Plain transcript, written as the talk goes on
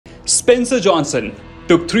Spencer Johnson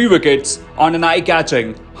took 3 wickets on an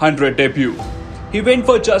eye-catching 100 debut. He went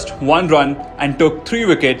for just 1 run and took 3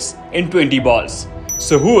 wickets in 20 balls.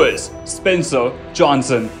 So who is Spencer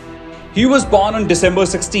Johnson? He was born on December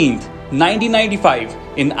 16, 1995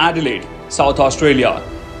 in Adelaide, South Australia.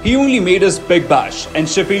 He only made his Big Bash and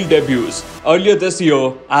Sheffield debuts earlier this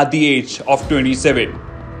year at the age of 27.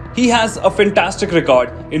 He has a fantastic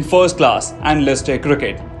record in first class and List A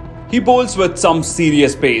cricket. He bowls with some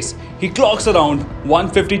serious pace. He clocks around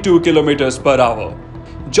 152 km per hour.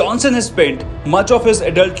 Johnson has spent much of his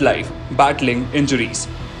adult life battling injuries.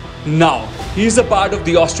 Now, he is a part of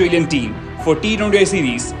the Australian team for T20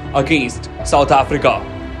 series against South Africa.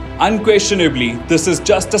 Unquestionably, this is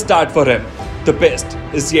just a start for him. The best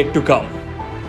is yet to come.